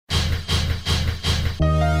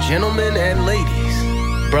Gentlemen and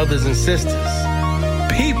ladies, brothers and sisters,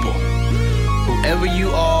 people, whoever you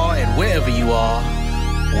are and wherever you are,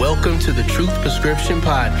 welcome to the Truth Prescription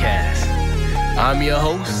Podcast. I'm your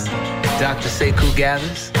host, Dr. Sekou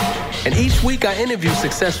Gathers, and each week I interview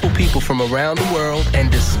successful people from around the world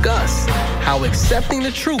and discuss how accepting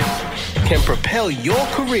the truth can propel your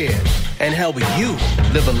career and help you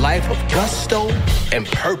live a life of gusto and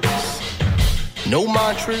purpose. No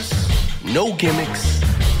mantras, no gimmicks,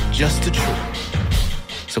 just the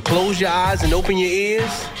truth. So close your eyes and open your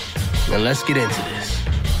ears, and let's get into this.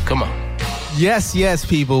 Come on. Yes,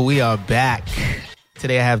 people, we are back.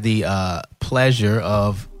 Today I have the pleasure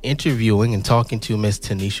of interviewing and talking to Miss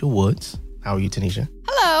Tanisha Woods. How are you, Tanisha?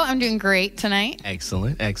 Hello, I'm doing great tonight.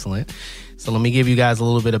 Excellent. So let me give you guys a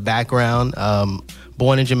little bit of background.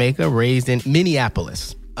 Born in Jamaica, raised in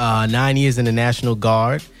Minneapolis. 9 years in the National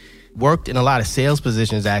Guard. Worked in a lot of sales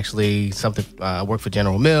positions, actually. Worked for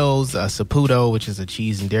General Mills, Saputo, which is a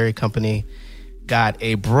cheese and dairy company. Got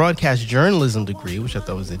a broadcast journalism degree, which I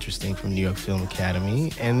thought was interesting, from New York Film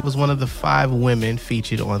Academy, and was one of the 5 women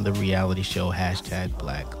featured on the reality show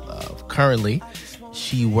 #BlackLove. Currently,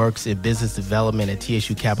 she works in business development at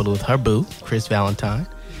TSU Capital with her boo, Chris Valentine,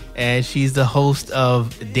 and she's the host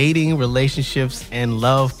of Dating, Relationships, and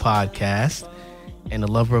Love podcast, and a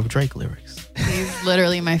lover of Drake lyrics. He's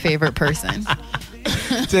literally my favorite person.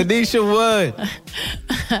 Tanisha Wood.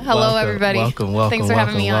 Hello, everybody. Welcome. Thanks for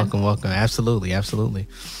having me on. Welcome. Absolutely.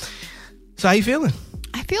 So how you feeling?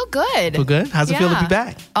 I feel good. Feel good? How's it feel to be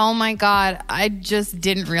back? Oh my God. I just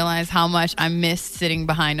didn't realize how much I missed sitting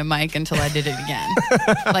behind a mic until I did it again.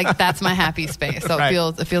 Like, that's my happy space. So Right.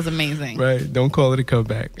 it feels amazing. Right. Don't call it a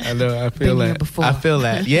comeback. I know. I feel Been here that. before. I feel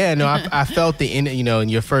that. Yeah. No. I felt in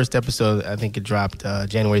your first episode. I think it dropped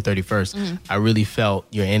January 31st. Mm-hmm. I really felt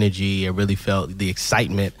your energy. I really felt the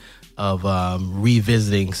excitement of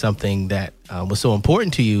revisiting something that was so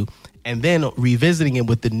important to you. And then revisiting it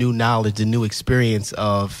with the new knowledge, the new experience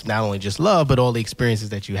of not only just love, but all the experiences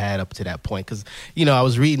that you had up to that point. Because, I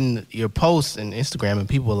was reading your posts on Instagram and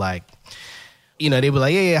people were like, they were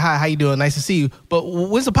like, yeah, hi, how you doing? Nice to see you. But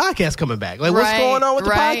when's the podcast coming back? Like, what's going on with the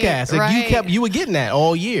podcast? Like, you were getting that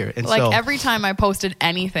all year. And like, every time I posted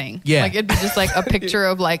anything, like, it'd be just like a picture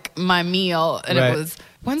of like my meal. And it was,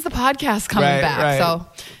 when's the podcast coming back? Right. So,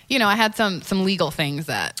 I had some legal things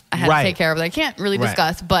that I had to take care of that I can't really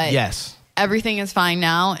discuss, but everything is fine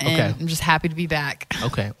now, and I'm just happy to be back.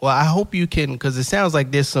 Okay. Well, I hope you can, because it sounds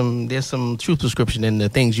like there's some truth prescription in the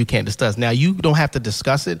things you can't discuss. Now, you don't have to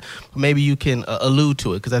discuss it, but maybe you can allude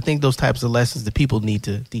to it, because I think those types of lessons that people need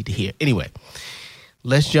to hear. Anyway,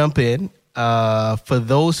 let's jump in. For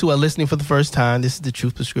those who are listening for the first time, this is the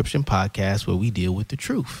Truth Prescription Podcast, where we deal with the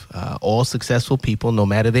truth. All successful people, no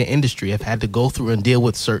matter their industry, have had to go through and deal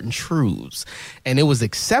with certain truths. And it was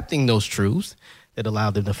accepting those truths that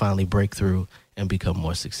allowed them to finally break through and become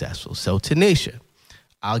more successful. So, Tanisha,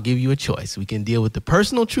 I'll give you a choice. We can deal with the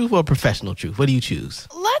personal truth or professional truth. What do you choose?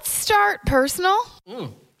 Let's start personal.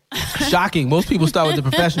 Shocking. Most people start with the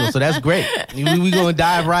professional, so that's great. We're going to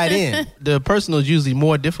dive right in. The personal is usually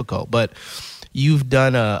more difficult, but you've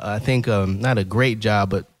done, I think, not a great job,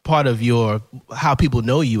 but part of how people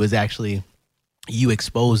know you is actually you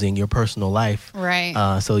exposing your personal life.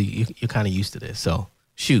 Right. So you're kind of used to this. So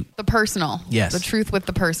shoot. The personal. Yes. The truth with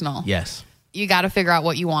the personal. Yes. You got to figure out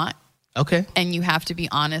what you want. Okay. And you have to be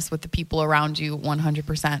honest with the people around you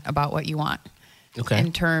 100% about what you want. Okay.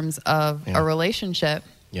 In terms of a relationship.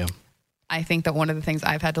 Yeah. I think that one of the things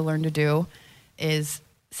I've had to learn to do is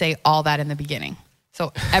say all that in the beginning.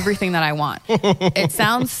 So everything that I want. It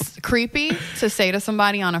sounds creepy to say to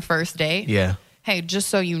somebody on a first date. Yeah. Hey, just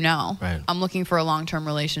so you know, I'm looking for a long-term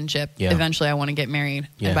relationship. Yeah. Eventually, I want to get married.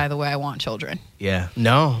 Yeah. And by the way, I want children. Yeah.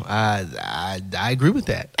 No, I agree with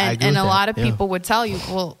that. And a lot of people would tell you,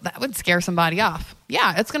 well, that would scare somebody off.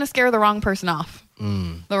 Yeah, it's going to scare the wrong person off.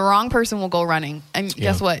 The wrong person will go running. And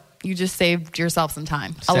guess what? You just saved yourself some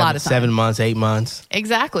time. A lot of time. 7 months, 8 months.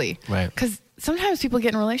 Exactly. Right. Because sometimes people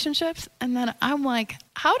get in relationships and then I'm like,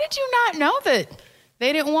 how did you not know that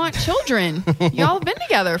they didn't want children? Y'all have been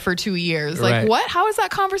together for 2 years. Like, what? How has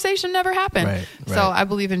that conversation never happened? Right. So I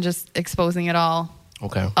believe in just exposing it all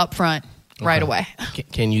up front right away.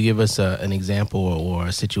 Can you give us an example or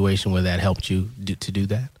a situation where that helped you to do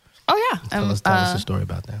that? Oh, yeah. Tell us a story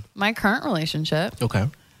about that. My current relationship. Okay.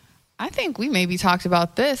 I think we maybe talked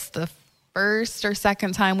about this the first or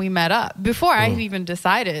second time we met up. Before I even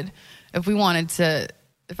decided if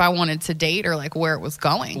I wanted to date or like where it was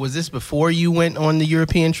going. Was this before you went on the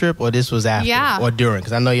European trip or this was after? Yeah. Or during?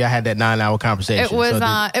 Because I know y'all had that 9-hour conversation.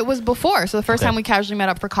 It was before. So the first time we casually met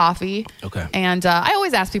up for coffee. Okay. And I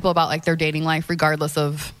always ask people about like their dating life regardless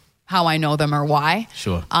of how I know them or why.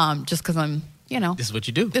 Sure. Just because I'm, this is what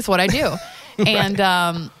you do. This is what I do.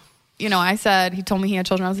 And, he told me he had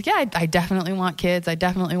children. I was like, yeah, I definitely want kids. I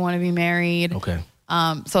definitely want to be married. Okay.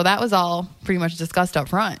 So that was all pretty much discussed up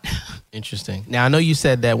front. Interesting. Now, I know you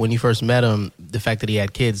said that when you first met him, the fact that he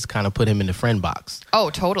had kids kind of put him in the friend box. Oh,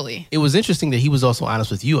 totally. It was interesting that he was also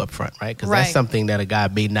honest with you up front, right? Because that's something that a guy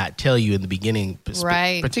may not tell you in the beginning,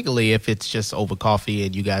 particularly if it's just over coffee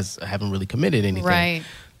and you guys haven't really committed anything. Right.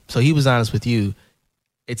 So he was honest with you.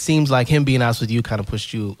 It seems like him being honest with you kind of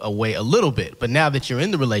pushed you away a little bit. But now that you're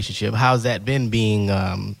in the relationship, how's that been being,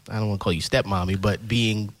 I don't want to call you stepmommy, but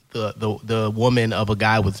being the woman of a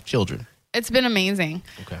guy with children? It's been amazing.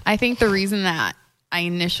 Okay. I think the reason that I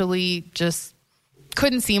initially just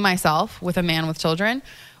couldn't see myself with a man with children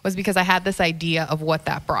was because I had this idea of what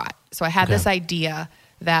that brought. So I had this idea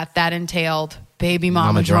that entailed baby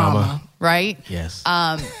mama drama, right? Yes.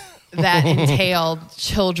 That entailed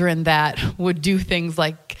children that would do things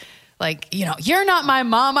like, you're not my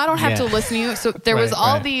mom. I don't have to listen to you. So there was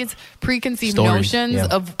all these preconceived notions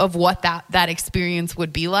of what that experience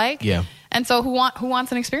would be like. Yeah. And so who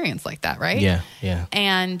wants an experience like that, right? Yeah, yeah.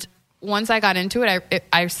 And once I got into it,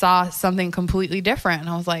 I saw something completely different. And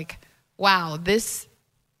I was like, wow, this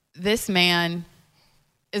man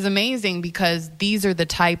is amazing because these are the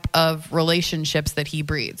type of relationships that he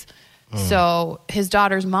breeds. So his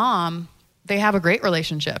daughter's mom, they have a great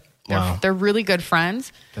relationship. They're really good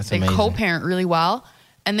friends. That's amazing. They co-parent really well.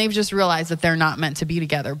 And they've just realized that they're not meant to be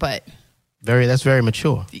together, but... That's very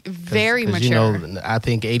mature. Very mature. I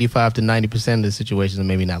think 85 to 90% of the situations are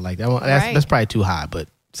maybe not like that. Well, that's probably too high, but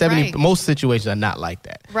 70. Most situations are not like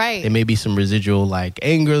that. Right. There may be some residual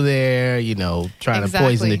anger there, trying to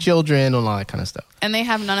poison the children and all that kind of stuff. And they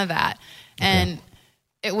have none of that. And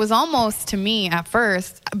it was almost, to me at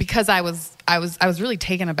first, because I was really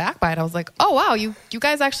taken aback by it. I was like, oh wow, you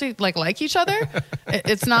guys actually like each other?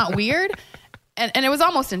 It's not weird. And it was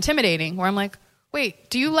almost intimidating where I'm like, wait,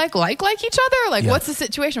 do you like each other? What's the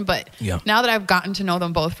situation? But now that I've gotten to know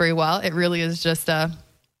them both very well, it really is just,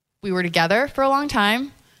 we were together for a long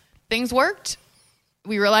time. Things worked.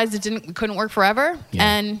 We realized it couldn't work forever.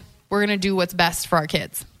 And we're going to do what's best for our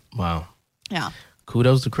kids. Wow. Yeah.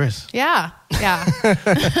 Kudos to Chris. Yeah.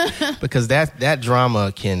 Because that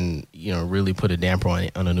drama can, really put a damper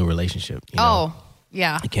on a new relationship. Oh,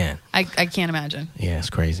 yeah. It can. I can't imagine. Yeah, it's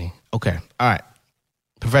crazy. Okay. All right.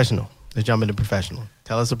 Professional. Let's jump into professional.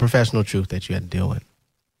 Tell us a professional truth that you had to deal with.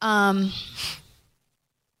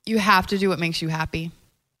 You have to do what makes you happy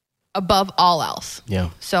above all else. Yeah.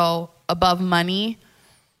 So above money,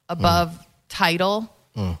 above title,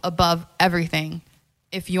 above everything.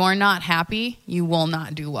 If you're not happy, you will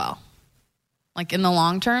not do well. In the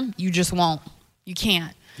long term, you just won't. You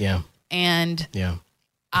can't. Yeah. And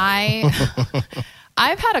I've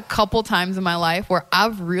had a couple times in my life where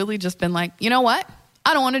I've really just been like, you know what?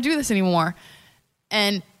 I don't want to do this anymore.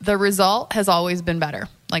 And the result has always been better.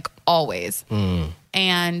 Always.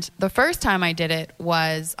 And the first time I did it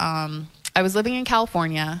was, I was living in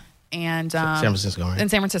California and, San Francisco, right? In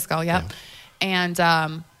San Francisco. Yep. Yeah. And,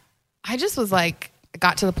 I just was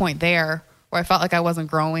got to the point there where I felt like I wasn't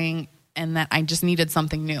growing and that I just needed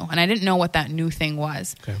something new. And I didn't know what that new thing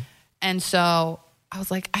was. Okay. And so I was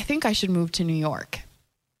like, I think I should move to New York.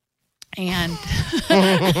 And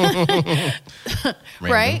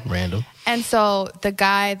random. And so the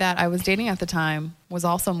guy that I was dating at the time was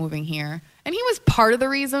also moving here. And he was part of the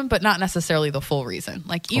reason, but not necessarily the full reason.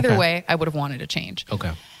 Either way, I would have wanted to change.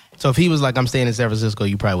 Okay. So if he was like, I'm staying in San Francisco,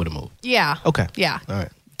 you probably would have moved. Yeah. Okay. Yeah. All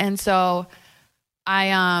right. And so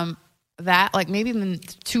I, maybe within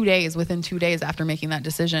 2 days after making that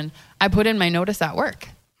decision, I put in my notice at work.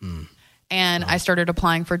 And I started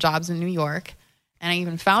applying for jobs in New York. And I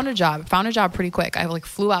even found a job pretty quick. I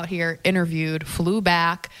flew out here, interviewed, flew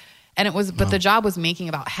back. And the job was making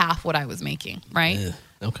about half what I was making. Right.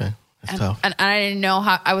 Okay. That's tough. And I didn't know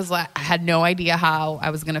how I had no idea how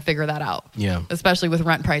I was going to figure that out. Yeah. Especially with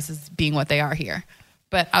rent prices being what they are here.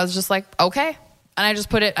 But I was just like, okay. And I just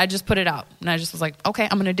put it out. And I just was like, okay,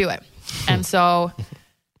 I'm going to do it. And so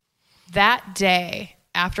that day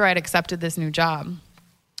after I'd accepted this new job,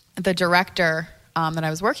 the director that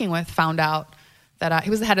I was working with found out that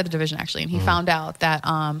he was the head of the division actually. And he found out that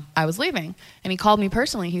I was leaving and he called me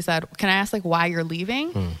personally. He said, can I ask why you're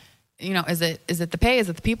leaving? Is it the pay? Is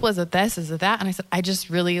it the people? Is it this? Is it that? And I said,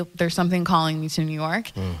 there's something calling me to New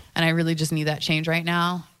York and I really just need that change right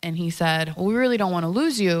now. And he said, well, we really don't want to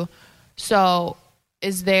lose you. So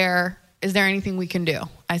is there anything we can do?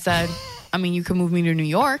 I said, you can move me to New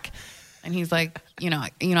York. And he's like,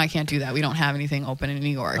 I can't do that. We don't have anything open in New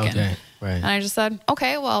York. Okay, right. And I just said,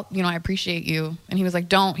 okay, well, I appreciate you. And he was like,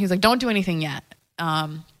 don't do anything yet.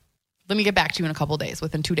 Let me get back to you in a couple of days.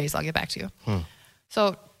 Within 2 days, I'll get back to you.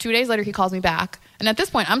 So 2 days later, he calls me back. And at this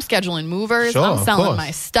point, I'm scheduling movers. Sure, I'm selling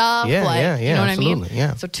my stuff. Yeah, you know what I mean?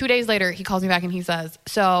 Yeah. So 2 days later, he calls me back and he says,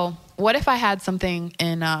 so what if I had something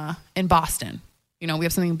in Boston? We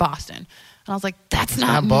have something in Boston. And I was like, that's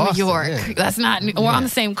not New Boston, York. Yeah. That's not, we're on the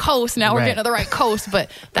same coast. Now we're getting to the right coast, but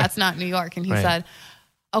that's not New York. And he said,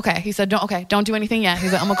 okay. He said, don't do anything yet.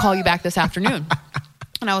 He's like, I'm going to call you back this afternoon.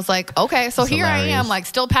 And I was like, okay. So that's here hilarious. I am, like,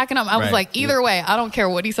 still packing up. I was like, either way, I don't care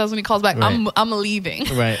what he says when he calls back. I'm leaving.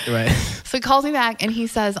 Right. So he calls me back and he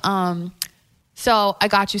says, so I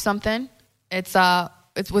got you something. It's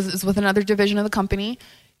with another division of the company.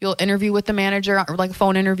 You'll interview with the manager, or like a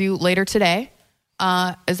phone interview later today.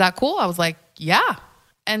 Is that cool? I was like, yeah.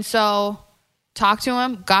 And so talked to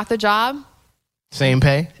him, got the job. Same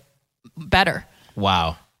pay? Better.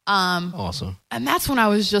 Wow. Awesome. And that's when I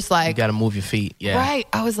was just like, you got to move your feet. Yeah. Right.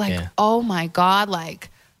 I was like, oh my God, like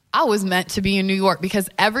I was meant to be in New York, because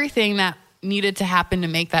everything that needed to happen to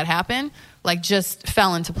make that happen, like, just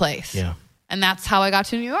fell into place. Yeah. And that's how I got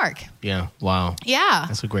to New York. Yeah. Wow. Yeah.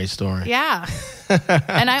 That's a great story. Yeah.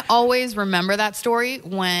 And I always remember that story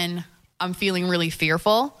when I'm feeling really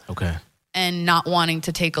fearful. Okay. And not wanting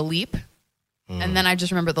to take a leap. And then I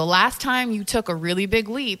just remember the last time you took a really big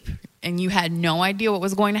leap and you had no idea what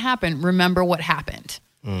was going to happen, remember what happened.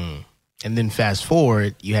 And then fast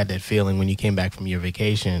forward, you had that feeling when you came back from your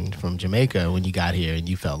vacation from Jamaica, when you got here and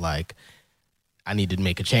you felt like, I need to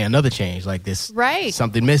make another change, like this,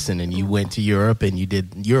 something missing. And you went to Europe and you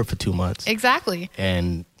did Europe for 2 months. Exactly.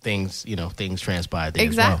 And things transpired there.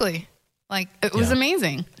 Exactly. As well. Like, it was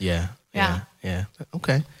amazing. Yeah.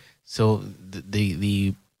 Okay. So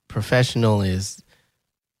the professional is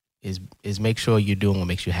make sure you're doing what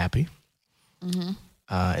makes you happy.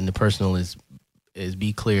 And the personal is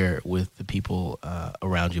be clear with the people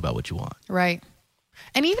around you about what you want. Right.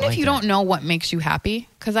 And even if you don't know what makes you happy,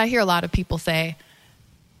 because I hear a lot of people say,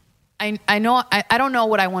 I don't know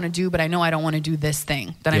what I want to do, but I know I don't want to do this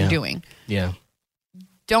thing that I'm doing. Yeah.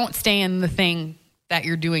 Don't stay in the thing that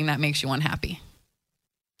you're doing that makes you unhappy.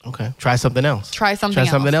 Okay. Try something else. Try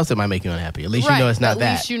something else that might make you unhappy. At least you know it's not that.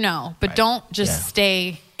 At least you know. But don't just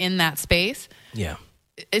stay in that space. Yeah.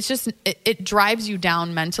 It's just, it drives you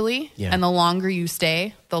down mentally. Yeah. And the longer you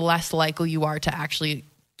stay, the less likely you are to actually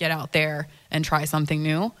get out there and try something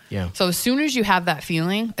new. Yeah. So as soon as you have that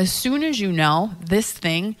feeling, as soon as you know this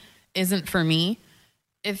thing isn't for me,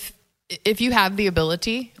 if you have the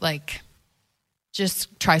ability, like,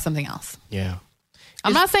 just try something else. Yeah.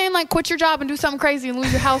 I'm not saying like quit your job and do something crazy and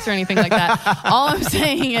lose your house or anything like that. All I'm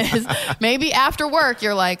saying is maybe after work,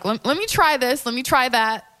 you're like, let me try this, let me try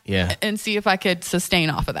that. Yeah. And see if I could sustain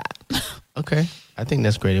off of that. Okay. I think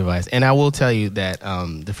that's great advice. And I will tell you that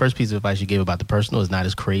the first piece of advice you gave about the personal is not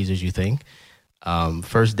as crazy as you think.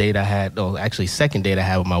 Second date I had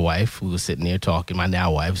with my wife, we were sitting there talking, my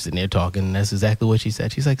now wife sitting there talking, and that's exactly what she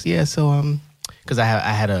said. She's like, yeah, so, because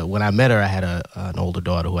when I met her, I had an older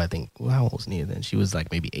daughter who I think, how old was Nia then? She was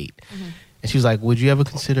like maybe 8. And she was like, would you ever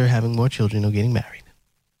consider having more children or getting married?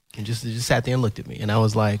 And just sat there and looked at me. And I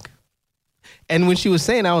was like, and when she was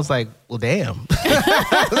saying, I was like, well, damn.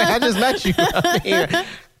 I just met you.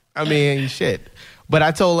 I mean, shit. But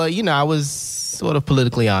I told her, I was sort of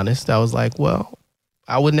politically honest. I was like, well,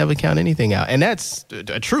 I would never count anything out. And that's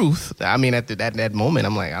the truth. I mean, at that moment,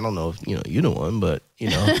 I'm like, I don't know if, you're the one, but,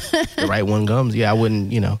 the right one comes. Yeah, I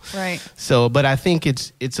wouldn't, Right. So, but I think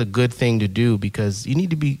it's a good thing to do, because you need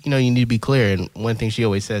to be clear. And one thing she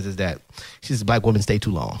always says is that she says black women stay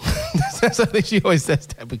too long. That's something she always says,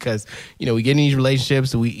 that because, we get in these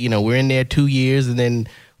relationships, we're in there 2 years, and then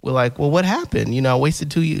we're like, well, what happened? I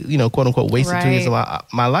wasted 2 years, quote unquote, wasted 2 years of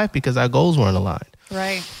my life because our goals weren't aligned.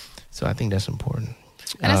 Right. So I think that's important.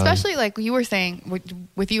 And especially like you were saying,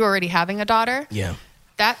 with you already having a daughter,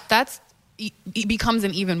 that's it becomes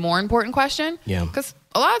an even more important question. Yeah. Because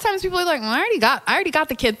a lot of times people are like, well, I already got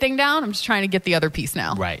the kid thing down. I'm just trying to get the other piece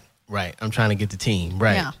now. Right. I'm trying to get the team.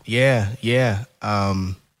 Right. Yeah.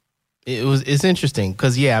 It's interesting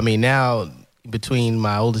because now between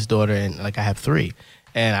my oldest daughter and I have 3.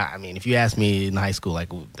 And I mean, if you ask me in high school,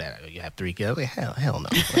 that you have 3 kids, I'm like, hell no,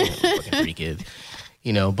 fucking 3 kids.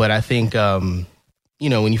 But I think,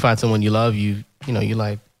 when you find someone you love, you're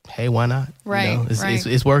like, hey, why not? Right.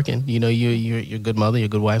 It's working. You're a good mother, you're a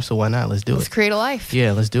good wife, so why not? Let's do it. Let's create a life.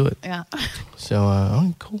 Yeah, let's do it. Yeah.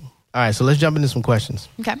 So, cool. All right, so let's jump into some questions.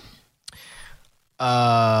 Okay.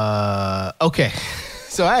 Okay.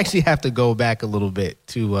 So I actually have to go back a little bit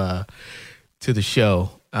to the show.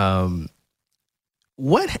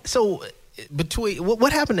 What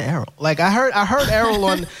happened to Errol? Like I heard Errol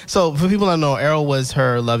on. So for people that don't know, Errol was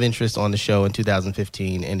her love interest on the show in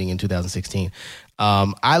 2015, ending in 2016.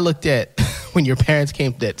 I looked at when your parents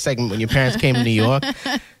came to New York,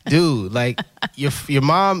 dude. Like your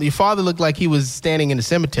father looked like he was standing in the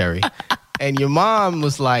cemetery, and your mom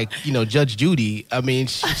was like, Judge Judy. I mean,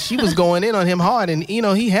 she was going in on him hard, and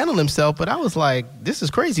he handled himself. But I was like, this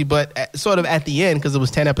is crazy. But sort of at the end, because it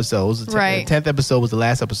was 10 episodes, right? The 10th episode was the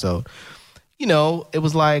last episode. It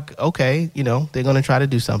was like, okay, they're gonna try to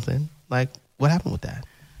do something. Like, what happened with that?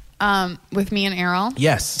 With me and Errol?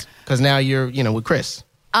 Yes, because now you're, with Chris.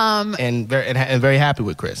 And very happy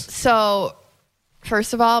with Chris. So,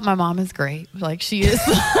 first of all, my mom is great. Like, she is.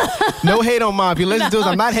 No hate on mom. If you listen to us,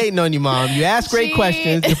 I'm not hating on you, mom. You ask great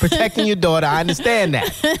questions. You're protecting your daughter. I understand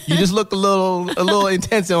that. You just look a little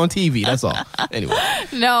intense on TV. That's all. Anyway.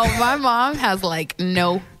 No, my mom has like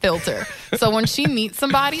no filter. So when she meets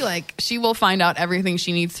somebody, like she will find out everything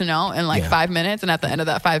she needs to know in like 5 minutes. And at the end of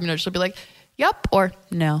that 5 minutes, she'll be like, yep, or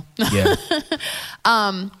no. Yeah.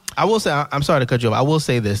 I will say, I'm sorry to cut you off. I will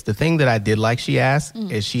say this. The thing that I did like she asked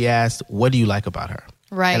is she asked, what do you like about her?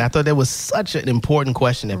 Right. And I thought that was such an important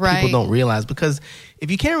question that people don't realize, because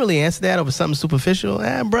if you can't really answer that over something superficial,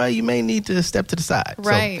 bro, you may need to step to the side.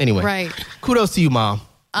 Right. So anyway, right. Kudos to you, mom.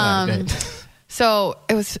 So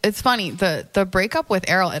it's funny, the breakup with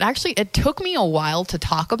Errol, it took me a while to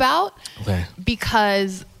talk about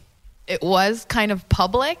because it was kind of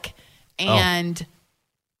public and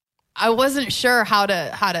I wasn't sure how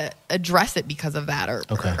to address it because of that or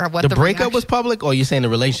what the breakup was public, or are you saying the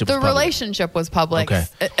relationship was public? The relationship was public. Okay.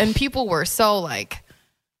 And people were so like,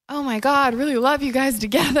 oh my God, really love you guys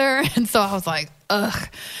together. And so I was like, ugh.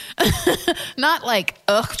 Not like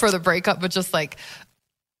ugh for the breakup, but just like,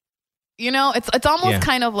 it's almost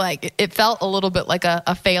kind of like it felt a little bit like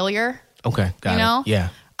a failure. Okay, got it.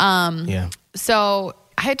 Yeah. So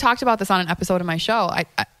I had talked about this on an episode of my show.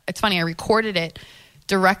 It's funny, I recorded it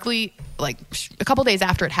directly like a couple days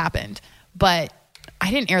after it happened, but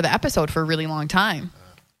I didn't air the episode for a really long time.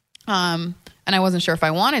 And I wasn't sure if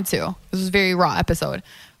I wanted to. This was a very raw episode,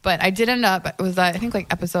 but I did end up, it was I think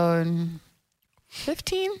like episode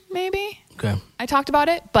 15 maybe. Okay. I talked about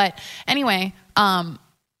it, but anyway,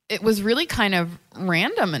 it was really kind of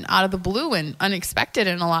random and out of the blue and unexpected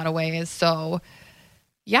in a lot of ways. So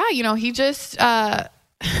yeah, he just,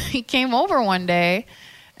 he came over one day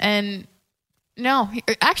and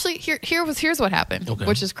here's what happened,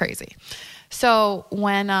 which is crazy. So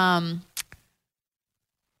when,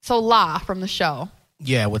 La from the show.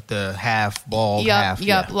 Yeah. With the half bald, half.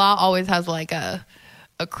 Yep. Yeah. La always has like a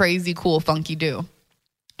crazy, cool, funky do.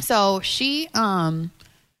 So she and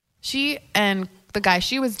the guy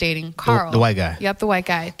she was dating, Carl. The white guy. Yep. The white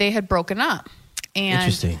guy. They had broken up. And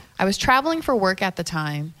interesting. I was traveling for work at the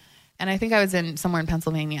time. And I think I was somewhere in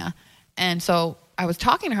Pennsylvania. And so I was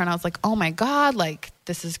talking to her and I was like, oh my God, like,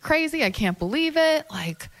 this is crazy. I can't believe it.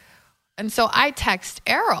 Like, and so I text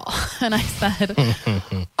Errol and I said,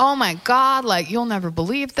 oh my God, like, you'll never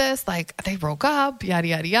believe this. Like, they broke up, yada,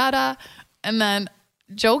 yada, yada. And then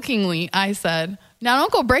jokingly, I said, now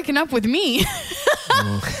don't go breaking up with me.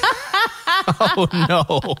 Oh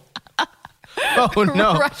no. Oh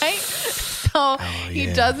no. Right? So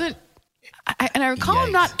he doesn't, and I recall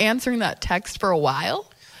him not answering that text for a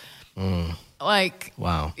while. Like,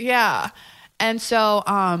 wow. Yeah. And so,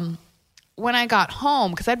 when I got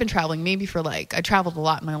home, cause I'd been traveling maybe for I traveled a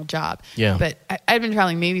lot in my old job. Yeah. But I'd been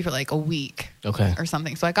traveling maybe for like a week. Okay. Or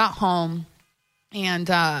something. So I got home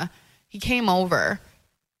and, he came over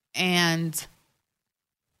and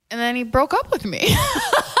then he broke up with me.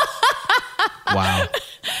 Wow.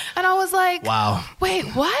 And I was like, wow. Wait,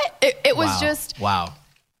 what? It was just, wow.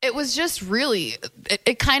 It was just really,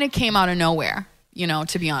 it kind of came out of nowhere,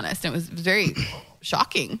 to be honest. It was very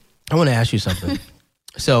shocking. I want to ask you something.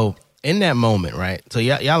 So in that moment, right? So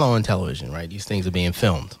y'all are on television, right? These things are being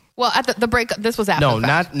filmed. Well, at the breakup, this was after. No,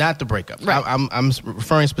 not the breakup. Right. I'm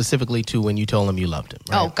referring specifically to when you told him you loved him.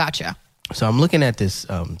 Right? Oh, gotcha. So I'm looking at this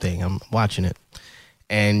thing. I'm watching it.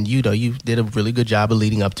 And, you did a really good job of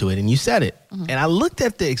leading up to it. And you said it. Mm-hmm. And I looked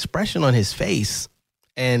at the expression on his face.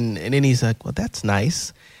 And then he's like, well, that's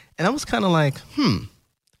nice. And I was kind of like,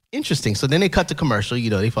 interesting. So then they cut to commercial.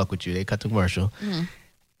 They fuck with you. They cut to commercial. Mm-hmm.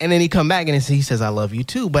 And then he come back and he says, I love you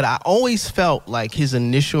too. But I always felt like his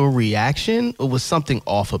initial reaction was something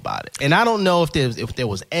off about it. And I don't know if there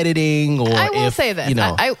was editing or I will say this.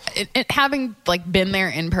 Having been there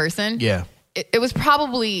in person. Yeah. It was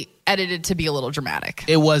probably edited to be a little dramatic.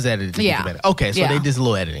 It was edited to be dramatic. Okay, so they did a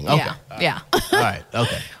little editing. Okay. Yeah. All right.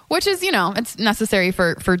 Okay. Which is, it's necessary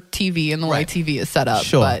for TV and the way TV is set up.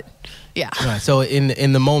 Sure. But yeah. Right. So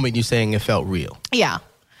in the moment, you're saying it felt real. Yeah.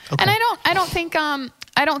 Okay. And I don't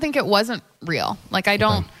think it wasn't real. Like I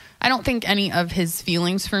don't think any of his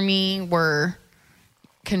feelings for me were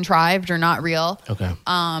contrived or not real. Okay.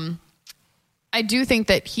 I do think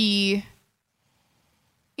that he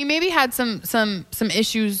maybe had some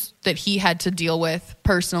issues that he had to deal with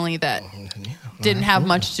personally that didn't have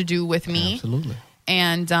much to do with me. Absolutely.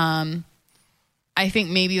 And I think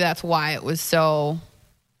maybe that's why it was so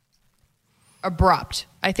abrupt.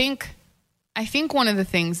 I think one of the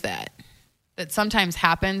things that sometimes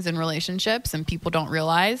happens in relationships and people don't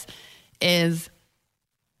realize is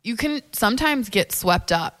you can sometimes get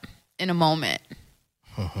swept up in a moment.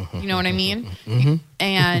 You know what I mean? Mm-hmm.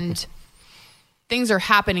 And things are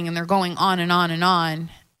happening and they're going on and on and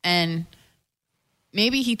on. And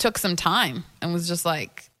maybe he took some time and was just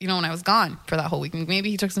like, when I was gone for that whole week,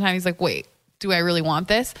 maybe he took some time. He's like, wait, do I really want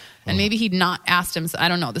this? And maybe he'd not asked himself. I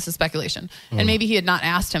don't know. This is speculation. And maybe he had not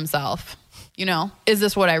asked himself, is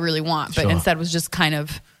this what I really want? But instead was just kind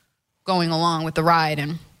of going along with the ride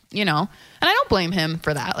and I don't blame him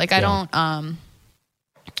for that. Like, I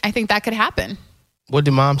think that could happen. What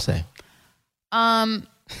did mom say?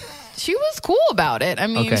 She was cool about it. I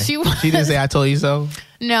mean, she didn't say, I told you so?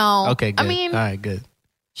 No. Okay, good. I mean, all right, good.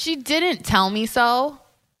 She didn't tell me so.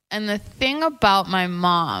 And the thing about my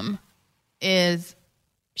mom is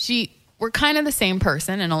we're kind of the same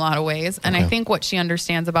person in a lot of ways. And I think what she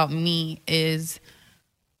understands about me is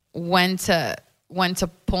when to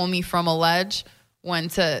pull me from a ledge, when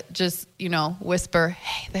to just, whisper,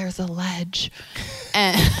 hey, there's a ledge.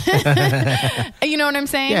 And you know what I'm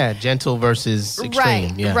saying? Yeah, gentle versus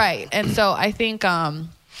extreme. Right. And so I think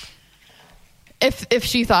if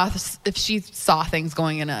she saw things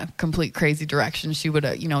going in a complete crazy direction, she would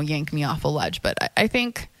yank me off a ledge. But I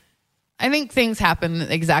think things happen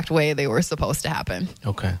the exact way they were supposed to happen.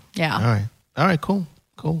 Okay. Yeah. All right, cool.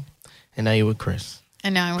 And now you're with Chris.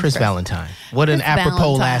 And now I'm with Chris Valentine. What an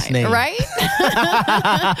apropos last name. Right?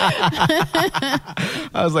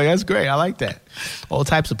 I was like, that's great. I like that. All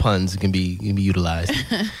types of puns can be utilized.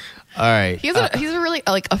 All right. He's a really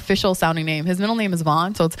official sounding name. His middle name is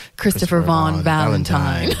Vaughn, so it's Christopher Vaughn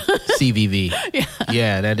Valentine. CVV.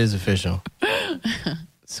 Yeah, that is official.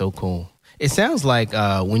 So cool. It sounds like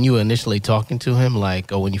when you were initially talking to him,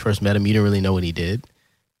 or when you first met him, you didn't really know what he did.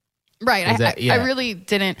 Right. I really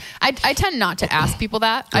didn't. I tend not to ask people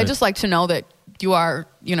that. Good. I just like to know that you are,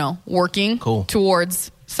 working towards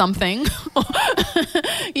something,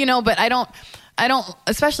 but I don't,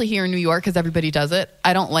 especially here in New York, because everybody does it.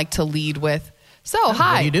 I don't like to lead with,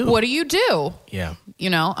 hi, what do you do? Yeah.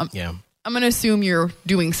 I'm going to assume you're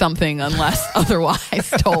doing something unless otherwise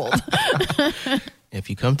told. If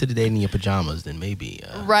you come to the date in your pajamas, then maybe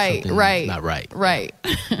right. Not right. Right.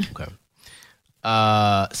 Okay.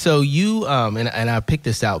 So you and I picked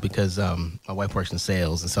this out because my wife works in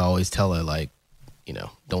sales, and so I always tell her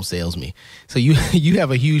don't sales me. So you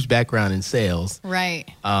have a huge background in sales, right?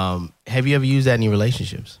 Have you ever used that in your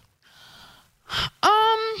relationships?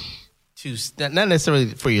 Not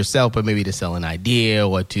necessarily for yourself, but maybe to sell an idea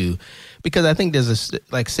or because I think there's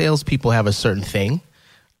salespeople have a certain thing.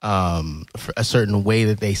 A certain way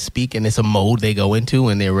that they speak, and it's a mode they go into,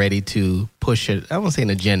 and they're ready to push it. I won't say an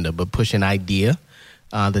agenda, but push an idea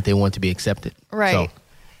that they want to be accepted. Right. So,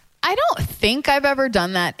 I don't think I've ever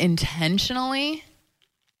done that intentionally,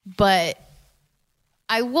 but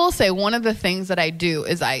I will say one of the things that I do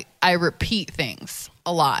is I repeat things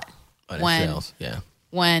a lot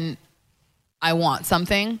when I want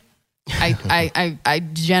something. I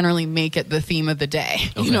generally make it the theme of the day.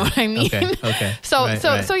 Okay. You know what I mean? Okay. So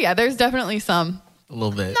yeah, there's definitely some, a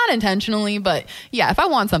little bit, not intentionally, but yeah, if I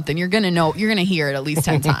want something, you're going to hear it at least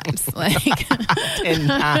 10 times. 10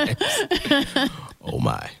 times. Oh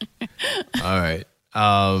my. All right.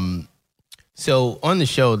 So on the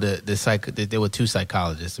show, there were two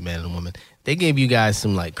psychologists, a man and a woman. They gave you guys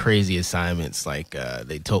some crazy assignments.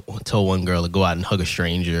 They told one girl to go out and hug a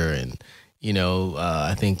stranger, and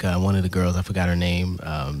I think one of the girls, I forgot her name,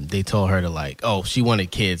 they told her to she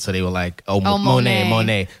wanted kids. So they were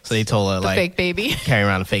Monet. So they told her the fake baby. Carry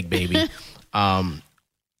around a fake baby.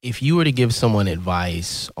 If you were to give someone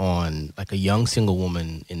advice on a young single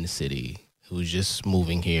woman in the city who's just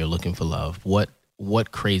moving here looking for love,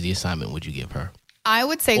 what crazy assignment would you give her? I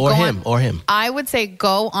would say or him. I would say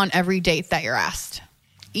go on every date that you're asked.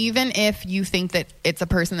 Even if you think that it's a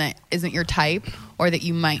person that isn't your type or that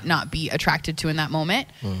you might not be attracted to in that moment,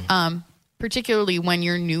 particularly when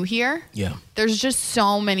you're new here, yeah, there's just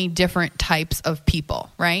so many different types of people,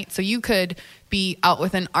 right? So you could be out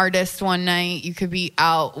with an artist one night. You could be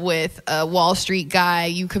out with a Wall Street guy.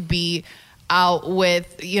 You could be out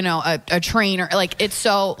with, you know, a trainer. Like, it's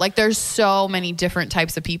so, like, there's so many different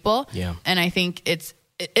types of people. Yeah. And I think it's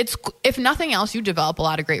if nothing else, you develop a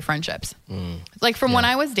lot of great friendships. Like, from when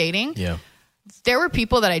I was dating, there were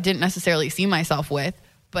people that I didn't necessarily see myself with,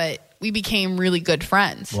 but we became really good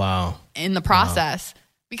friends. Wow. In the process.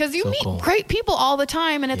 Because you meet great people all the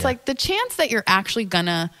time, and it's like the chance that you're actually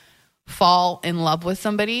gonna fall in love with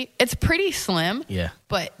somebody, it's pretty slim. Yeah.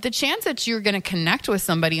 But the chance that you're gonna connect with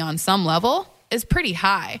somebody on some level is pretty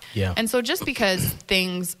high. Yeah. And so just because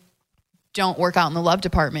things don't work out in the love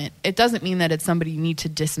department, it doesn't mean that it's somebody you need to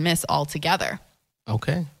dismiss altogether.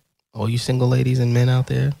 Okay. All you single ladies and men out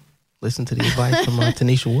there, listen to the advice from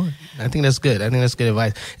Tanisha Wood. I think that's good. I think that's good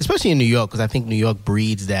advice, especially in New York, because I think New York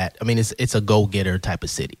breeds that. I mean, it's a go-getter type of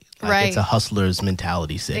city. Like, right. It's a hustler's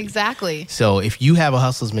mentality city. Exactly. So if you have a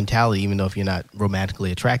hustler's mentality, even though if you're not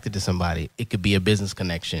romantically attracted to somebody, it could be a business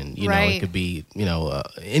connection. You know, it could be, you know,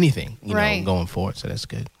 anything, you know, going forward. So that's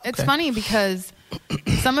good. Okay. It's funny because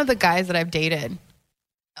some of the guys that I've dated,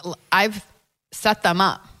 I've set them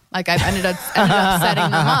up. Like, I've ended up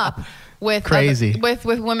setting them up with crazy with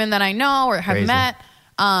women that I know or have met.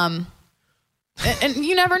 And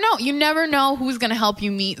you never know. You never know who's going to help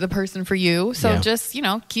you meet the person for you. So just, you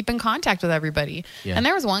know, keep in contact with everybody. Yeah. And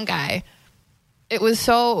there was one guy.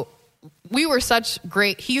 We were such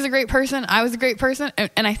great. He's a great person. I was a great person.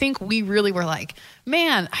 And I think we really were like,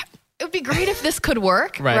 man, it would be great if this could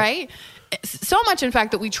work. Right? So much, in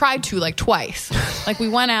fact, that we tried to, like, twice. Like, we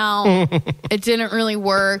went out, it didn't really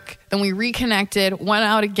work. Then we reconnected, went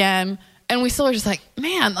out again. And we still are just like,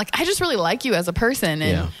 man, like, I just really like you as a person.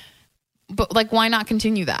 And, but, like, why not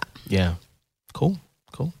continue that? Yeah. Cool.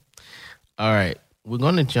 All right. We're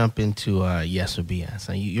going to jump into yes or BS.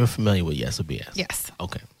 Now, you're familiar with yes or BS? Yes.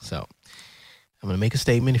 Okay. So I'm going to make a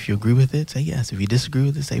statement. If you agree with it, say yes. If you disagree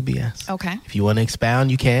with it, say BS. Okay. If you want to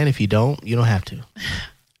expound, you can. If you don't, you don't have to.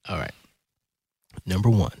 All right. Number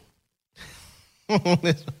one.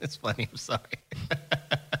 It's funny. I'm sorry.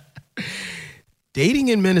 Dating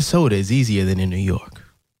in Minnesota is easier than in New York.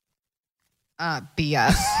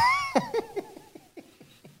 BS.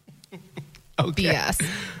 Okay.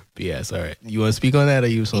 BS. All right. You want to speak on that, or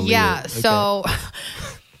you just want to leave it? Okay. So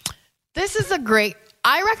this is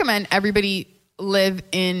I recommend everybody live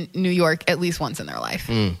in New York at least once in their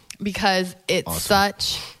life because it's awesome.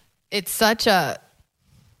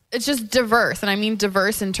 It's just diverse. And I mean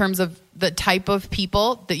diverse in terms of the type of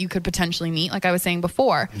people that you could potentially meet, like I was saying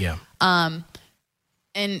before. Yeah.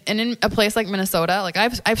 And in a place like Minnesota, like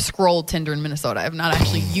I've scrolled Tinder in Minnesota. I've not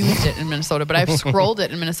actually used it in Minnesota, but I've scrolled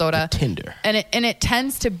it in Minnesota. Tinder. And it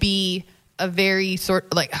tends to be a very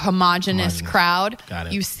sort like homogenous crowd. Got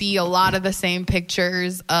it. You see a lot of the same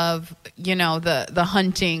pictures of, you know, the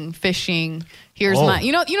hunting, fishing. Here's my,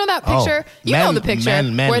 you know that picture? Know the picture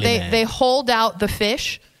where they hold out the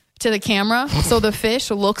fish to the camera. So the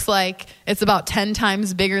fish looks like it's about 10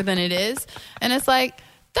 times bigger than it is. And it's like,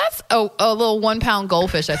 that's a little 1 pound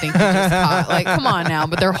goldfish I think you just caught. Like, come on now.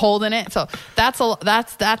 But they're holding it. So that's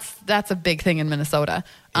a big thing in Minnesota.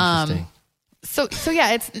 Interesting. So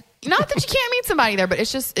yeah, it's not that you can't meet somebody there, but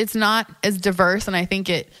it's not as diverse, and I think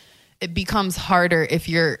it becomes harder if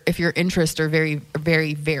your interests are very,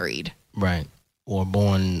 very varied. Right. Or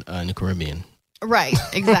born in the Caribbean. Right.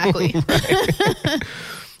 Exactly. Right.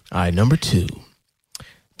 All right. Number 2.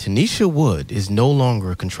 Tanisha Wood is no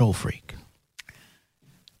longer a control freak.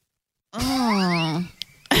 Oh.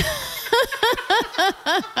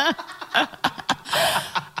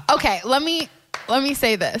 Okay, let me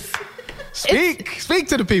say this. Speak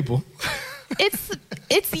to the people. It's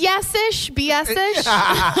yes-ish, BS-ish.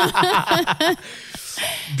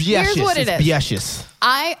 Here's what it is. BS-ish.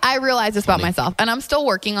 I realize this about myself, and I'm still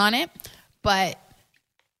working on it, but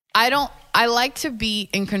I like to be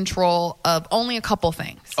in control of only a couple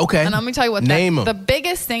things. Okay. And let me tell you what. Name them. The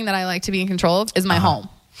biggest thing that I like to be in control of is my home.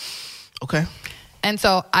 Okay. And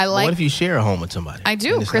so I like. What if you share a home with somebody? I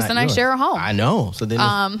do. Chris and I share a home. I know. So then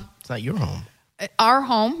it's not your home. Our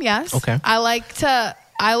home, yes. Okay. I like to.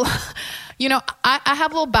 You know, I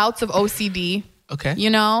have little bouts of OCD. Okay.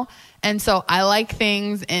 You know, and so I like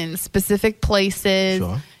things in specific places.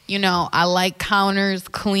 Sure. You know, I like counters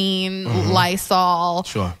clean, Lysol.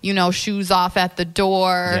 Sure. You know, shoes off at the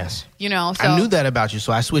door. Yes. You know, so I knew that about you,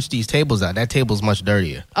 so I switched these tables out. That table's much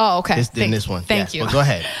dirtier. Oh, okay. Than this one. Thank you. Well, go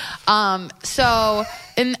ahead. So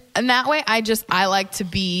in that way, I like to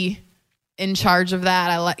be in charge of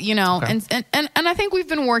that. I like, you know, okay. and I think we've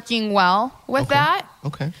been working well with that.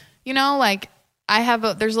 Okay. You know, like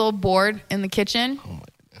there's a little board in the kitchen. Oh my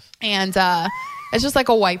goodness. And it's just like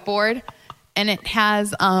a whiteboard. And it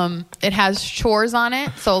has chores on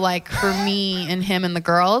it. So like for me and him and the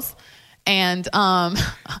girls. And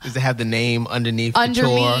does it have the name underneath the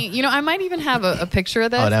chore? Me, you know, I might even have a picture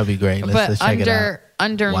of this. Oh, that'd be great. Let's check it out.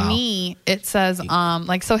 Under me, it says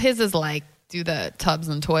like, so his is like do the tubs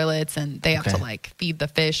and toilets, and they have to like feed the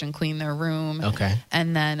fish and clean their room. Okay.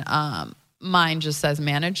 And then mine just says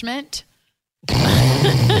management.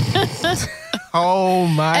 Oh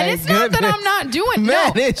my! And it's not that I'm not doing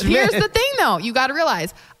management. No, here's the thing, though. You got to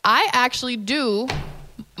realize I actually do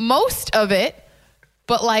most of it,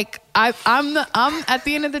 but like I'm at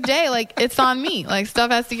the end of the day, like it's on me. Like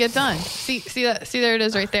stuff has to get done. See that? See there it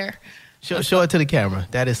is right there. Show it to the camera.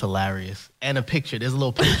 That is hilarious. And a picture. There's a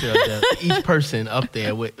little picture of each person up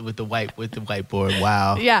there with the whiteboard.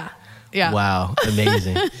 Wow. Yeah. Wow.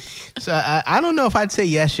 Amazing. So I don't know if I'd say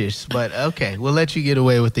yes-ish, but okay, we'll let you get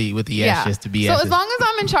away with the yes-ish to be yes. So as long as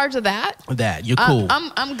I'm in charge of that, you're cool.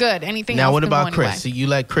 I'm good. Anything now, else what can about go Chris? anyway. So you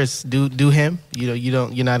let Chris do him?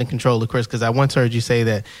 You're not in control of Chris, because I once heard you say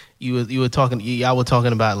that y'all were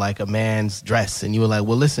talking about like a man's dress, and you were like,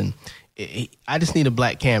 well, listen, I just need a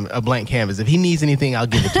blank canvas. If he needs anything, I'll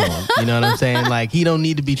give it to him. You know what I'm saying? Like, he don't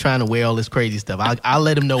need to be trying to wear all this crazy stuff. I'll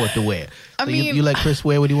let him know what to wear. So you let Chris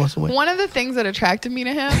wear what he wants to wear? One of the things that attracted me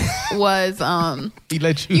to him was he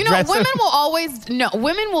let you dress him?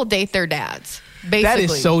 Women will date their dads. Basically. That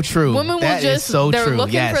is so true. Women will they're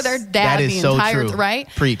looking for their dad the entire time, right?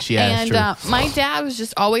 Preach, yeah. And my dad was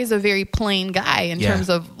just always a very plain guy in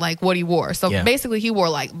terms of like what he wore. So basically he wore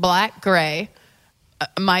like black, gray.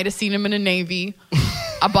 I might have seen him in a navy.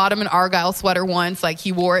 I bought him an Argyle sweater once. Like,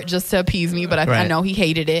 he wore it just to appease me, but I know he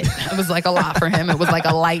hated it. It was like a lot for him. It was like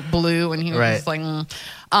a light blue, and he was just like,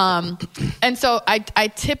 and so I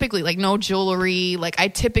typically, like, no jewelry. Like, I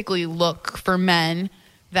typically look for men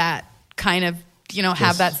that kind of,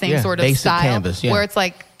 have that same sort of style. Canvas, where it's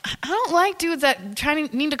like, I don't like dudes that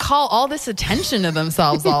need to call all this attention to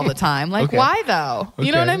themselves all the time. Like, why though?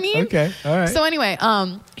 You know what I mean? Okay, all right. So anyway,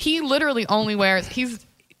 he literally only wears. There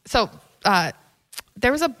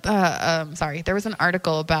was an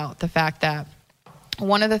article about the fact that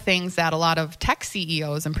one of the things that a lot of tech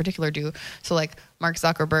CEOs in particular do, so like Mark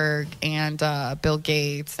Zuckerberg and Bill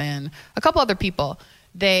Gates and a couple other people,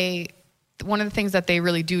 one of the things that they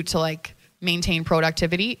really do to like maintain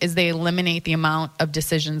productivity is they eliminate the amount of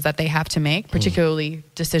decisions that they have to make, particularly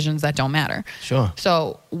decisions that don't matter. Sure.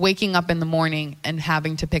 So waking up in the morning and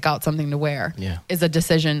having to pick out something to wear is a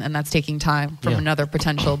decision, and that's taking time from another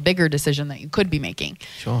potential bigger decision that you could be making.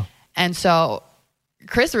 Sure. And so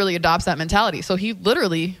Chris really adopts that mentality. So he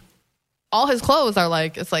literally, all his clothes are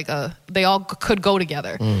like, it's like they all could go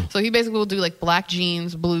together. So he basically will do like black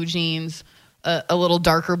jeans, blue jeans, a little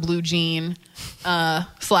darker blue jean,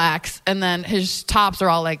 slacks, and then his tops are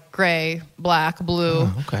all like gray, black, blue.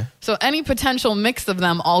 Oh, okay. So any potential mix of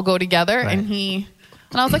them all go together, and I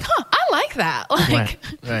was like, I like that. Like,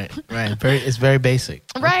 right. It's very basic.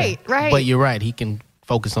 Right. But you're right. He can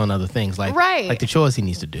focus on other things, like the chores he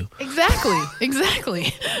needs to do. Exactly.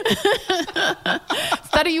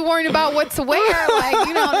 Instead of you worrying about what to wear, like,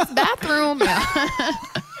 this bathroom.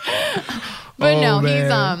 But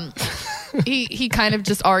he kind of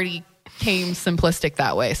just already came simplistic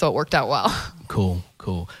that way, so it worked out well. Cool.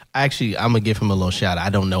 Actually, I'm gonna give him a little shout out. I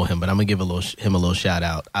don't know him, but I'm gonna give him a little shout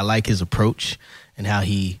out. I like his approach and how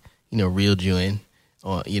he, reeled you in,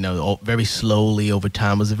 or very slowly over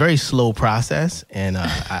time. It was a very slow process, and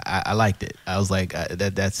I liked it. I was like,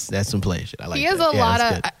 that's some play shit. I like. He has a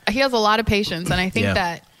lot of patience, and I think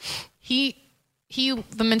that he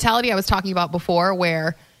the mentality I was talking about before,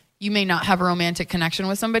 where you may not have a romantic connection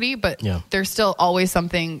with somebody, but there's still always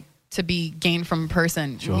something to be gained from a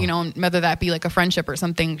person, whether that be like a friendship or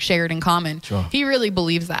something shared in common. Sure. He really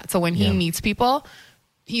believes that. So when he meets people,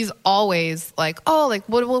 he's always like, oh, like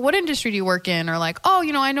what industry do you work in? Or like, oh,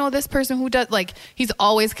 I know this person who does, like, he's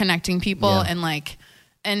always connecting people and like,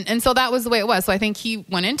 and so that was the way it was. So I think he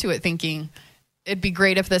went into it thinking it'd be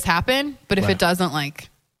great if this happened, but if it doesn't, like,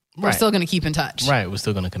 we're still going to keep in touch. Right. We're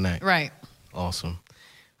still going to connect. Right. Awesome.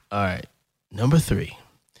 All right. Number 3.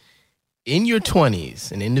 In your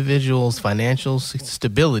 20s, an individual's financial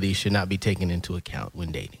stability should not be taken into account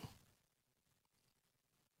when dating.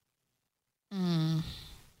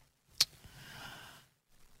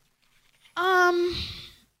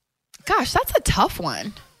 Gosh, that's a tough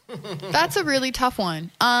one. That's a really tough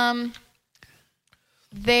one. Next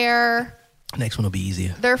one will be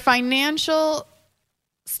easier. Their financial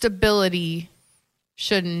stability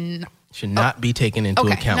should not be taken into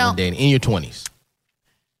account when dating in your 20s.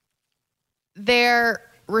 Their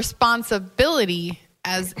responsibility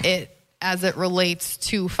as it relates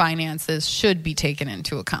to finances should be taken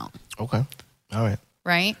into account. Okay. All right.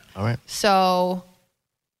 Right? All right. So,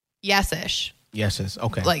 yes-ish. Yes-ish.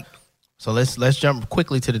 Okay. Like, so let's jump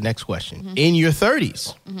quickly to the next question. Mm-hmm. In your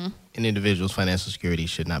 30s, an individual's financial security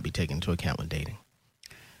should not be taken into account when dating.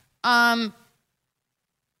 Same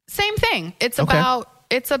thing. It's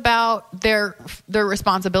about their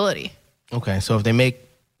responsibility. Okay. So if they make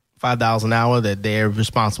 $5 an hour, that they're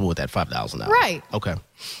responsible with that $5 an hour. Right. Okay.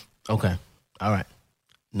 All right.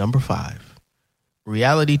 Number 5.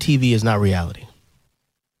 Reality TV is not reality.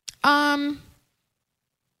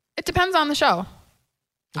 It depends on the show.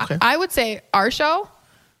 Okay. I would say our show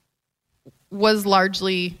was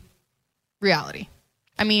largely reality.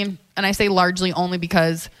 I mean, and I say largely only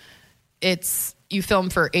because you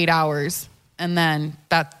film for 8 hours and then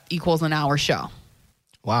that equals an hour show.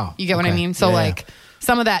 Wow. You get what I mean? So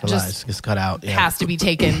some of that just gets cut out. Yeah. has to be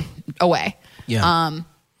taken away. Yeah.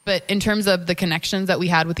 But in terms of the connections that we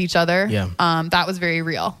had with each other, that was very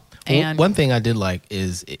real. And one thing I did like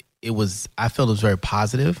is I felt it was very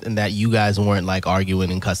positive in that you guys weren't like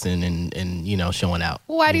arguing and cussing and showing out.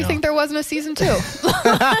 Why do you think there wasn't a season 2?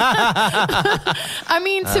 I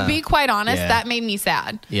mean, to be quite honest, that made me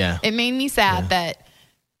sad. Yeah. It made me sad that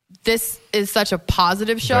this is such a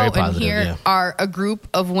positive show. Very positive, and here are a group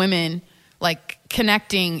of women like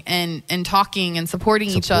connecting and talking and supporting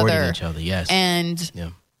each other. Yes. And,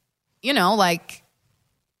 like,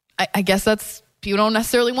 I guess you don't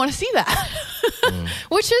necessarily want to see that.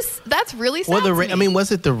 That's really sad. Well,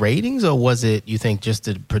 was it the ratings or was it, you think, just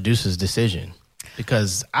the producer's decision?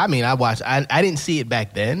 Because, I didn't see it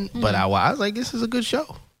back then, but I was like, this is a good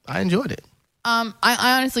show. I enjoyed it.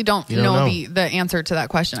 I honestly don't know the answer to that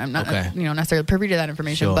question. I'm not necessarily privy to that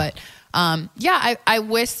information, sure. But I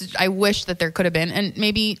wish that there could have been, and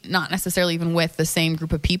maybe not necessarily even with the same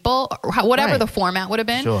group of people, or whatever the format would have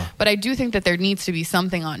been. Sure. But I do think that there needs to be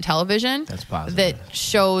something on television that's positive, that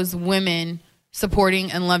shows women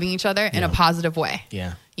supporting and loving each other in a positive way.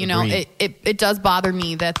 Yeah. It does bother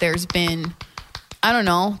me that there's been,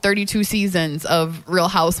 32 seasons of Real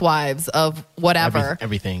Housewives of whatever.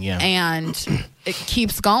 Everything, yeah. And it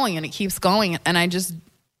keeps going and it keeps going. And I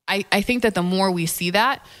think that the more we see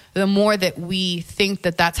that, the more that we think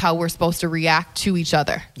that that's how we're supposed to react to each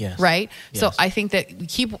other. Yes. Right? Yes. So I think that we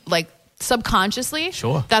keep, like, subconsciously,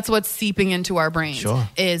 sure, that's what's seeping into our brains. Sure.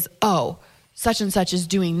 Is, such and such is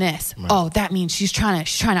doing this. Right. Oh, that means she's trying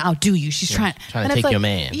to outdo you. She's trying to take your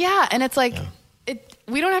man. Yeah. And it's like,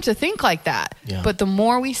 we don't have to think like that. Yeah. But the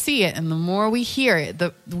more we see it and the more we hear it,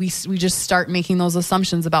 we just start making those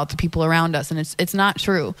assumptions about the people around us. And it's not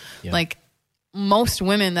true. Yeah. Like, most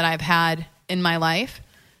women that I've had in my life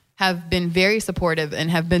have been very supportive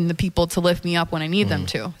and have been the people to lift me up when I need them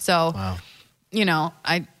to. So, wow.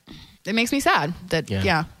 It makes me sad that,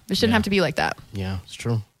 it shouldn't have to be like that. Yeah, it's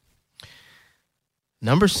true.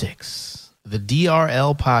 Number 6, the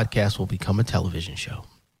DRL podcast will become a television show.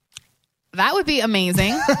 That would be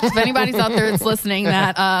amazing. If anybody's out there that's listening,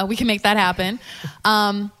 that we can make that happen.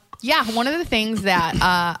 One of the things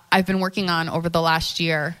that I've been working on over the last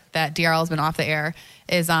year that DRL has been off the air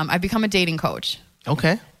is I've become a dating coach.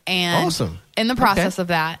 Okay. And awesome. In the process of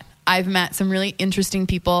that, I've met some really interesting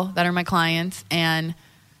people that are my clients, and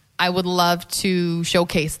I would love to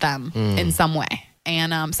showcase them in some way.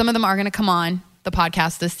 And some of them are going to come on the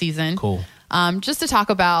podcast this season. Cool. Just to talk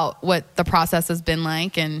about what the process has been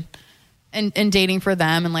like and dating for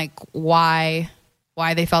them, and like why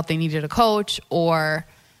they felt they needed a coach, or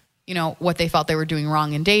what they felt they were doing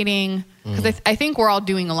wrong in dating. Because I think we're all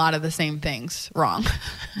doing a lot of the same things wrong.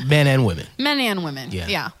 Men and women. Men and women.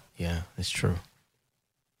 Yeah. Yeah, it's true.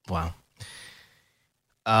 Wow.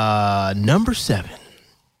 Number 7.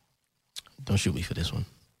 Don't shoot me for this one.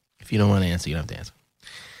 If you don't want to answer, you don't have to answer.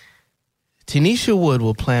 Tanisha Wood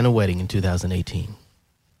will plan a wedding in 2018.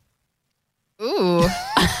 Ooh.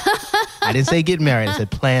 I didn't say get married. I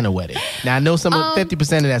said plan a wedding. Now, I know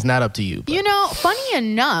 50% of that's not up to you. But. Funny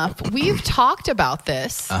enough, we've talked about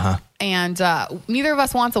this, and neither of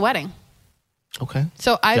us wants a wedding. Okay.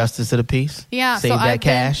 So justice of the peace. Yeah. Save that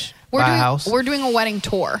cash. Buy a house. We're doing a wedding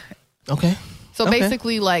tour. Okay. So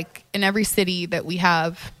basically, like, in every city that we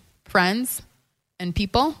have friends and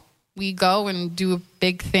people, we go and do a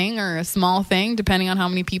big thing or a small thing, depending on how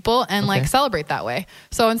many people, and like celebrate that way.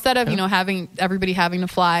 So instead of, having everybody having to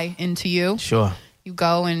fly into you, sure, you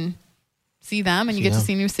go and see them, and you get to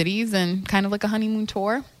see new cities, and kind of like a honeymoon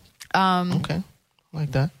tour. Okay.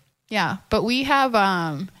 Like that. Yeah. But we have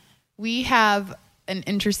an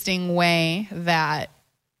interesting way that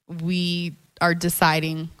we are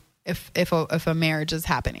deciding if a marriage is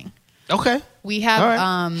happening. Okay. We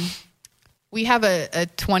have a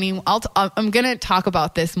 20. I'm going to talk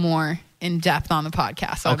about this more in depth on the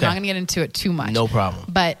podcast, so I'm not going to get into it too much. No problem.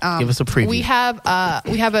 But give us a preview. We have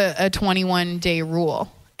a 21-day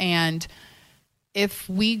rule, and if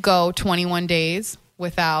we go 21 days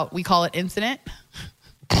without, we call it incident.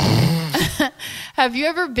 Have you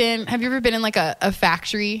ever been in like a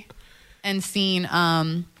factory and seen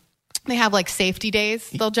they have like safety days?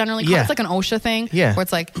 They'll generally call it. It's like an OSHA thing. Yeah. Where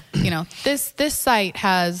it's like, this site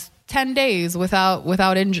has 10 days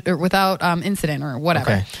without incident or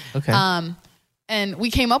whatever. Okay. And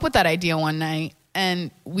we came up with that idea one night,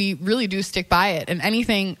 and we really do stick by it. And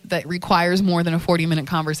anything that requires more than a 40-minute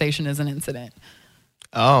conversation is an incident.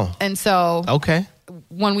 Oh. And so okay.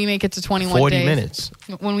 When we make it to 21 40 days, minutes.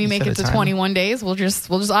 When we make it to 21 days, we'll just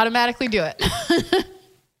automatically do it.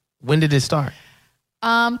 When did it start?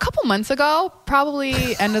 A couple months ago,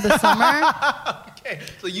 probably end of the summer. Okay,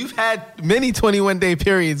 so you've had many 21-day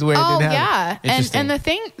periods where it didn't happen. Yeah, and the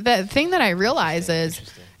thing that I realize is,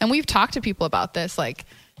 and we've talked to people about this, like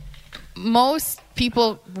most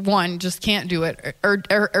people, one, just can't do it,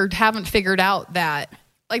 or haven't figured out that,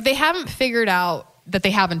 like they haven't figured out that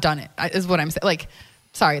they haven't done it, is what I'm saying. Like,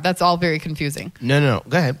 sorry, that's all very confusing. No.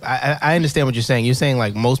 Go ahead. I understand what you're saying. You're saying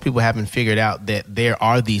like most people haven't figured out that there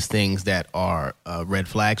are these things that are red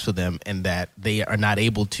flags for them and that they are not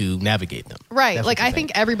able to navigate them. Right. That's like I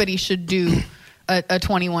think everybody should do a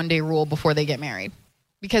 21-day rule before they get married,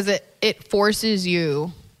 because it forces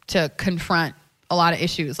you to confront a lot of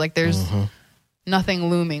issues. Like there's nothing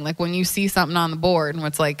looming. Like when you see something on the board and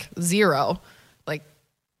it's like 0, like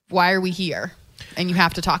why are we here? And you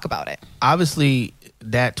have to talk about it. Obviously,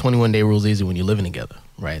 that 21-day rule is easy when you're living together,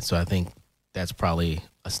 right? So I think that's probably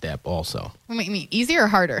a step also. I mean, easier or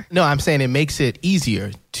harder? No, I'm saying it makes it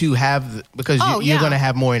easier to have, because you're going to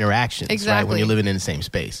have more interactions, right, when you're living in the same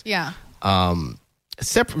space. Yeah.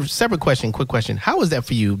 Separate question, quick question. How was that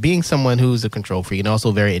for you, being someone who's a control freak and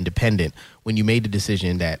also very independent, when you made the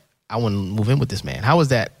decision that I want to move in with this man? How was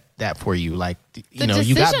that for you? Like,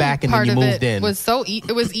 you got back and then you moved in. Was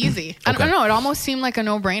it was easy. I don't know. It almost seemed like a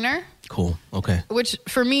no-brainer. Cool. Okay. Which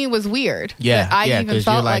for me was weird. Yeah. I even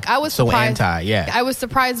felt like I was so surprised. I was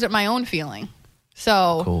surprised at my own feeling.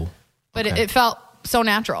 So cool. But it felt so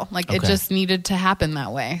natural. Like it just needed to happen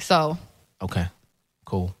that way. So okay.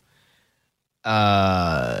 Cool.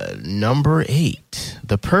 Number 8.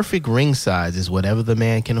 The perfect ring size is whatever the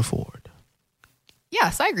man can afford.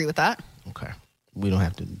 Yes, I agree with that. Okay. We don't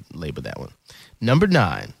have to label that one. Number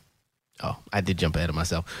 9. Oh, I did jump ahead of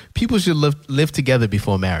myself. People should live together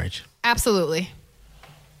before marriage. Absolutely.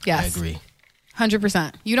 Yes. I agree.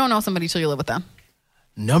 100%. You don't know somebody till you live with them.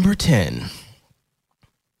 Number 10.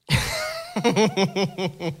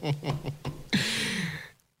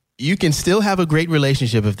 You can still have a great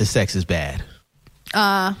relationship if the sex is bad.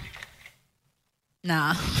 Nah.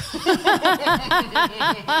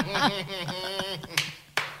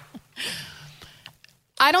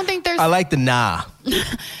 I don't think there's... I like the nah.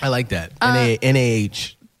 I like that.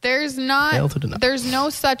 NAH. There's no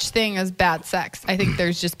such thing as bad sex. I think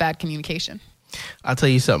there's just bad communication. I'll tell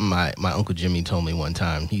you something my Uncle Jimmy told me one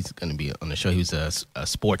time. He's going to be on the show. He was a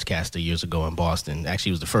sportscaster years ago in Boston. Actually,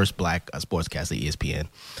 he was the first black sportscaster at ESPN.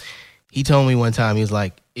 He told me one time, he was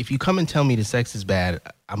like, if you come and tell me the sex is bad,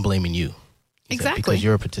 I'm blaming you. Exactly. Because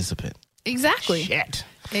you're a participant. Exactly. Shit.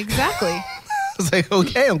 Exactly. I was like,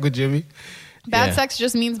 okay, Uncle Jimmy. Bad sex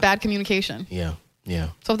just means bad communication. Yeah. Yeah.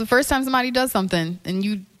 So if the first time somebody does something and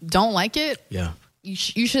you don't like it, you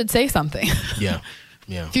should say something. Yeah.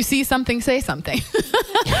 Yeah. If you see something, say something.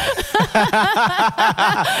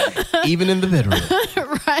 Even in the bedroom.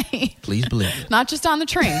 Right. Please believe it. Not just on the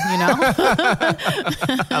train,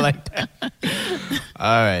 I like that.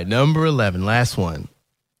 All right. Number 11. Last one.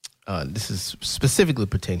 This is specifically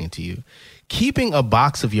pertaining to you. Keeping a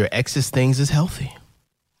box of your ex's things is healthy.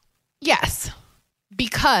 Yes.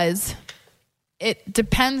 Because it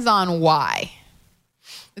depends on why.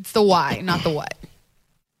 It's the why, not the what.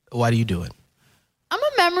 Why do you do it? I'm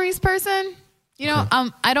a memories person.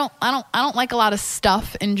 I don't like a lot of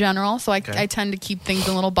stuff in general, so I tend to keep things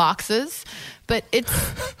in little boxes. But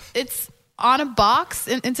it's on a box.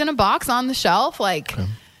 It's in a box on the shelf. But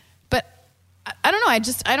I don't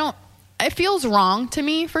know. It feels wrong to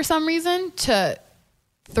me for some reason to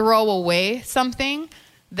throw away something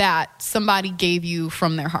that somebody gave you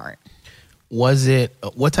from their heart.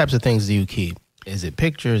 What types of things do you keep? Is it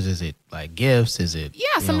pictures? Is it like gifts? Is it...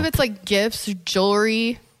 Yeah, some of it's like gifts,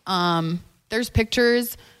 jewelry. There's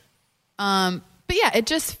pictures. But yeah, it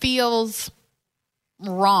just feels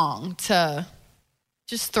wrong to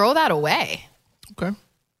just throw that away. Okay.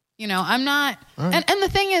 You know, I'm not. Right. And the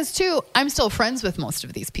thing is, too, I'm still friends with most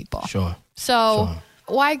of these people. Sure. So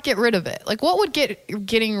why get rid of it? Like, what would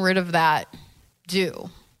getting rid of that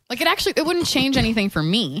do? Like, it wouldn't change anything for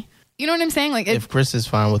me. You know what I'm saying? Like, if Chris is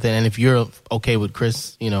fine with it, and if you're okay with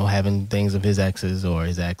Chris, you know, having things of his exes or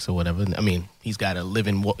his ex or whatever, I mean, he's got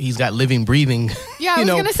living, breathing. Yeah, I was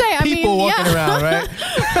gonna say, people walking around,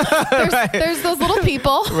 right? There's those little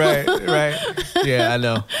people, right. Yeah, I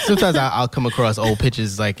know. Sometimes I'll come across old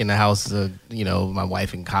pictures, like in the house. You know, my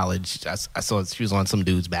wife in college. I saw she was on some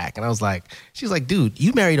dude's back, and she was like, dude,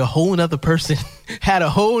 you married a whole nother person.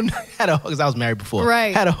 Because I was married before.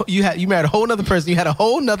 Right. You married a whole nother person. You had a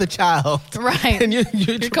whole nother child. Right. And you're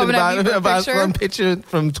coming about some picture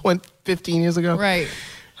from 15 years ago. Right.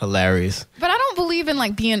 Hilarious. But I don't believe in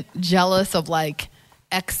like being jealous of like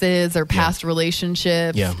exes or past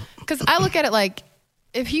relationships. Yeah. Because I look at it like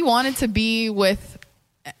if he wanted to be with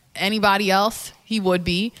anybody else, he would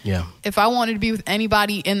be. Yeah. If I wanted to be with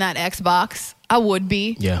anybody in that Xbox, I would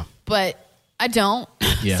be. Yeah. But I don't.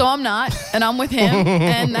 Yeah. So I'm not. And I'm with him.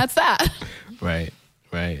 And that's that. Right.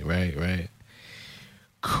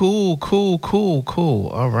 Cool.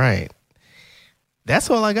 All right.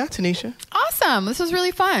 That's all I got, Tanisha. Awesome. This was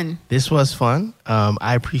really fun. This was fun.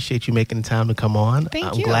 I appreciate you making the time to come on.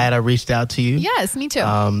 Thank you. I'm glad I reached out to you. Yes, me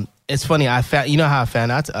too. It's funny. You know how I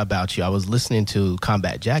found out about you? I was listening to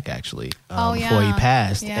Combat Jack, actually, before he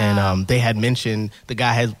passed. Yeah. And they had mentioned, the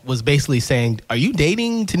guy was basically saying, are you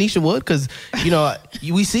dating Tanisha Wood? Because, you know,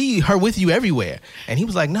 we see her with you everywhere. And he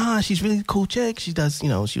was like, nah, she's really a cool chick. She does, you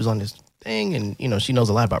know, she was on this thing and, you know, she knows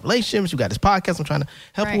a lot about relationships. She got this podcast I'm trying to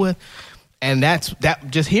help her with. And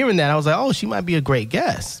just hearing that, I was like, oh, she might be a great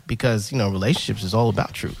guest because, you know, relationships is all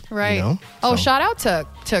about truth. Right. You know? Oh, shout out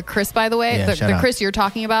to Chris, by the way. Yeah, the Chris you're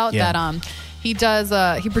talking about, that he does,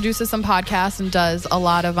 he produces some podcasts and does a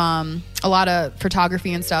lot of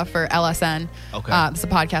photography and stuff for LSN. Okay. It's a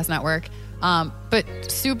podcast network. But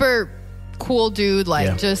super cool dude,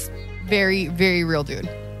 just very, very real dude.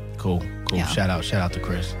 Cool. Yeah. Shout out to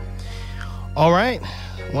Chris. All right.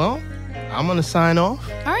 Well, I'm going to sign off.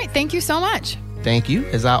 All right. Thank you so much. Thank you.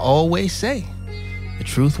 As I always say, the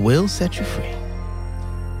truth will set you free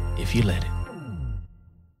if you let it.